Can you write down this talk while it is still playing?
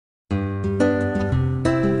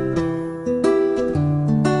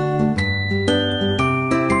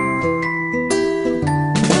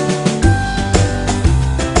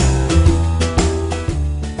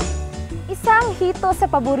Hito sa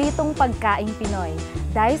paboritong pagkain Pinoy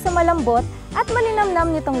dahil sa malambot at malinamnam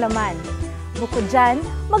nitong laman. Bukod dyan,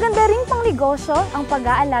 maganda ring pang negosyo ang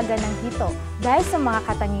pag-aalaga ng hito dahil sa mga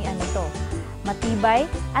katangian nito. Matibay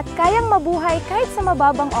at kayang mabuhay kahit sa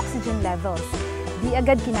mababang oxygen levels. Di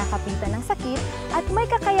agad kinakapitan ng sakit at may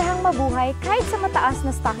kakayahang mabuhay kahit sa mataas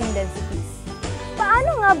na stocking densities.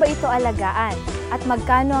 Paano nga ba ito alagaan at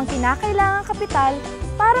magkano ang kinakailangang kapital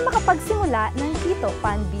para makapagsimula ng Hito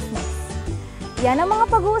Pond Business? Yan ang mga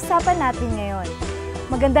pag-uusapan natin ngayon.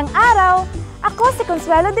 Magandang araw! Ako si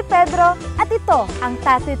Consuelo de Pedro at ito ang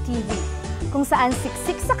TatehTV, kung saan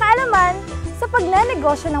siksik sa kaalaman sa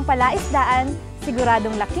pagnanegosyo ng palaisdaan,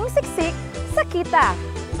 siguradong laking siksik sa kita.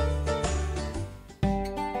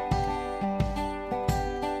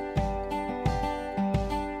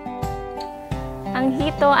 Ang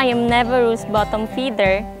hito ay omnivorous bottom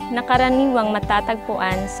feeder na karaniwang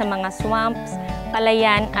matatagpuan sa mga swamps,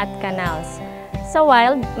 palayan at canals. Sa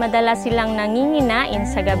wild, madalas silang nanginginain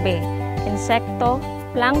sa gabi. Insekto,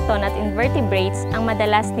 plankton at invertebrates ang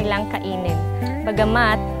madalas nilang kainin.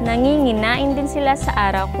 Bagamat, nanginginain din sila sa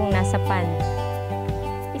araw kung nasa pond.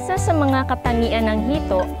 Isa sa mga katangian ng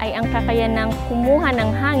hito ay ang kakayanang kumuha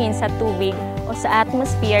ng hangin sa tubig o sa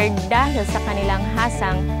atmosphere dahil sa kanilang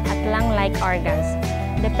hasang at lung-like organs.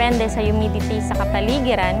 Depende sa humidity sa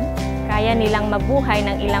kapaligiran, kaya nilang mabuhay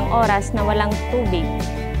ng ilang oras na walang tubig.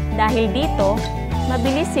 Dahil dito,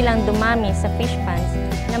 mabilis silang dumami sa fish ponds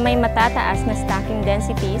na may matataas na stocking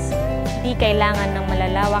densities, di kailangan ng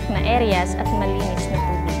malalawak na areas at malinis na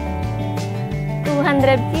tubig.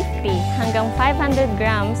 250 hanggang 500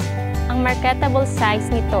 grams ang marketable size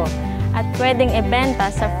nito at pwedeng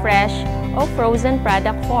ibenta sa fresh o frozen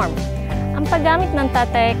product form. Ang paggamit ng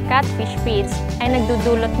Tateh catfish feeds ay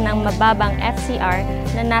nagdudulot ng mababang FCR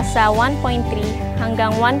na nasa 1.3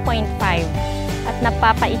 hanggang 1.5 at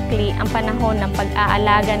napapaikli ang panahon ng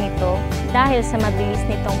pag-aalaga nito dahil sa mabilis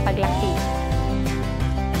nitong paglaki.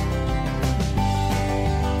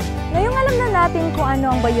 Ngayong alam na natin kung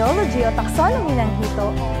ano ang biology o taxonomy ng hito,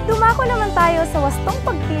 dumako naman tayo sa wastong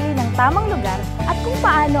pagpili ng tamang lugar at kung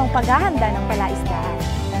paano ang paghahanda ng palaisdaan.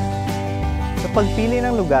 Sa pagpili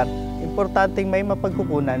ng lugar, importanteng may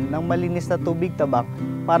mapagkukunan ng malinis na tubig tabak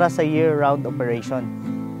para sa year-round operation.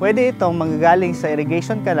 Pwede itong manggagaling sa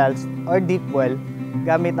irrigation canals or deep well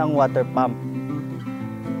gamit ang water pump.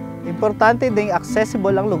 Importante ding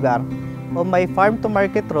accessible ang lugar o may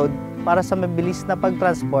farm-to-market road para sa mabilis na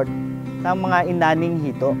pag-transport ng mga inaning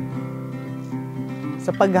hito. Sa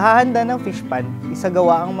paghahanda ng fish pond,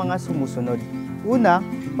 isagawa ang mga sumusunod. Una,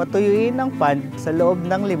 patuyuin ang pond sa loob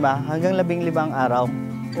ng 5 hanggang 15 araw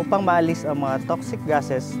upang maalis ang mga toxic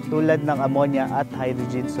gases tulad ng ammonia at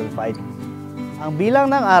hydrogen sulfide. Ang bilang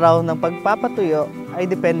ng araw ng pagpapatuyo ay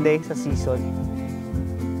depende sa season.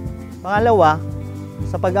 Pangalawa,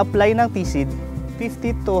 sa pag-apply ng tisid,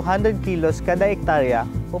 50 to 100 kilos kada hektarya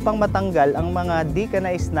upang matanggal ang mga di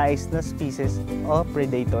kanais-nais na species o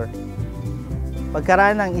predator.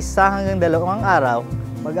 Pagkaraan ng 1 hanggang 2 araw,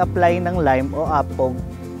 mag-apply ng lime o apog,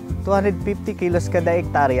 250 kilos kada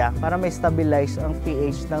hektarya para ma-stabilize ang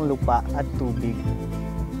pH ng lupa at tubig.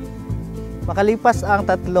 Makalipas ang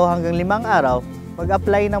 3 hanggang 5 araw,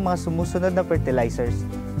 mag-apply ng mga sumusunod na fertilizers.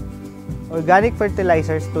 Organic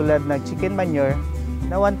fertilizers tulad ng chicken manure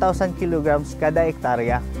na 1,000 kg kada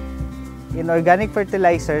hektarya. Inorganic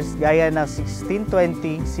fertilizers gaya ng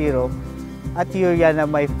 16-20-0 at urea na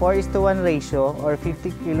may 4:1 ratio or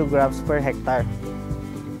 50 kg per hectare.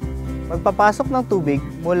 Magpapasok ng tubig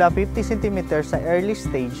mula 50 cm sa early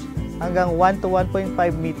stage hanggang 1 to 1.5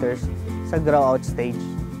 meters sa grow out stage.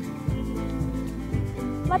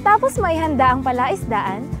 Matapos maihanda ang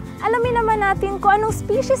palaisdaan, alamin naman natin kung anong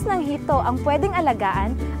species ng hito ang pwedeng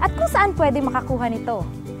alagaan at kung saan pwede makakuha nito.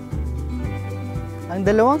 Ang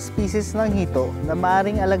dalawang species ng hito na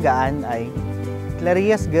maaaring alagaan ay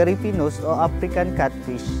Clarias garipinus o African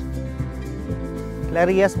catfish,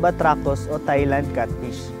 Clarias batrachus o Thailand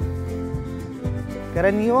catfish.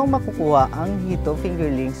 Karaniwang makukuha ang hito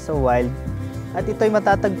fingerlings sa wild at ito'y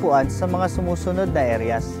matatagpuan sa mga sumusunod na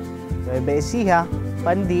areas: Nueva Ecija,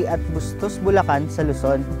 Pandi at Bustos, Bulacan sa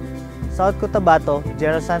Luzon, South Cotabato,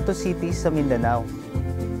 General Santos City sa Mindanao.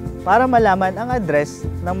 Para malaman ang address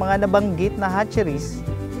ng mga nabanggit na hatcheries,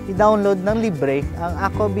 i-download ng libre ang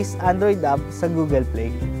Aquabis Android app sa Google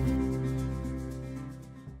Play.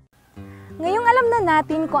 Ngayong alam na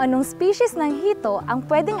natin kung anong species ng hito ang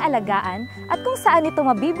pwedeng alagaan at kung saan ito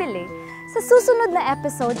mabibili, Sa susunod na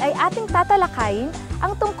episode ay ating tatalakayin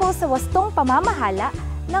ang tungkol sa wastong pamamahala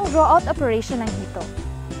ng grow-out operation ng hito.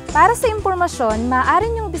 Para sa impormasyon, maaari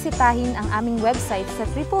niyong bisitahin ang aming website sa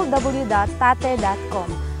www.tateh.com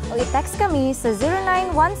o i-text kami sa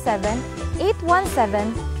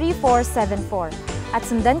 0917-817-3474 at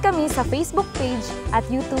sundan kami sa Facebook page at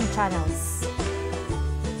YouTube channels.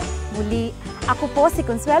 Muli, ako po si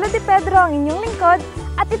Consuelo de Pedro, ang inyong lingkod,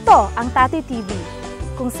 at ito ang TatehTV,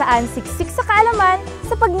 kung saan siksik sa kaalaman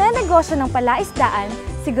sa pagnenegosyo ng palaisdaan,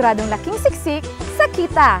 siguradong laking siksik sa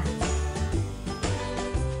kita.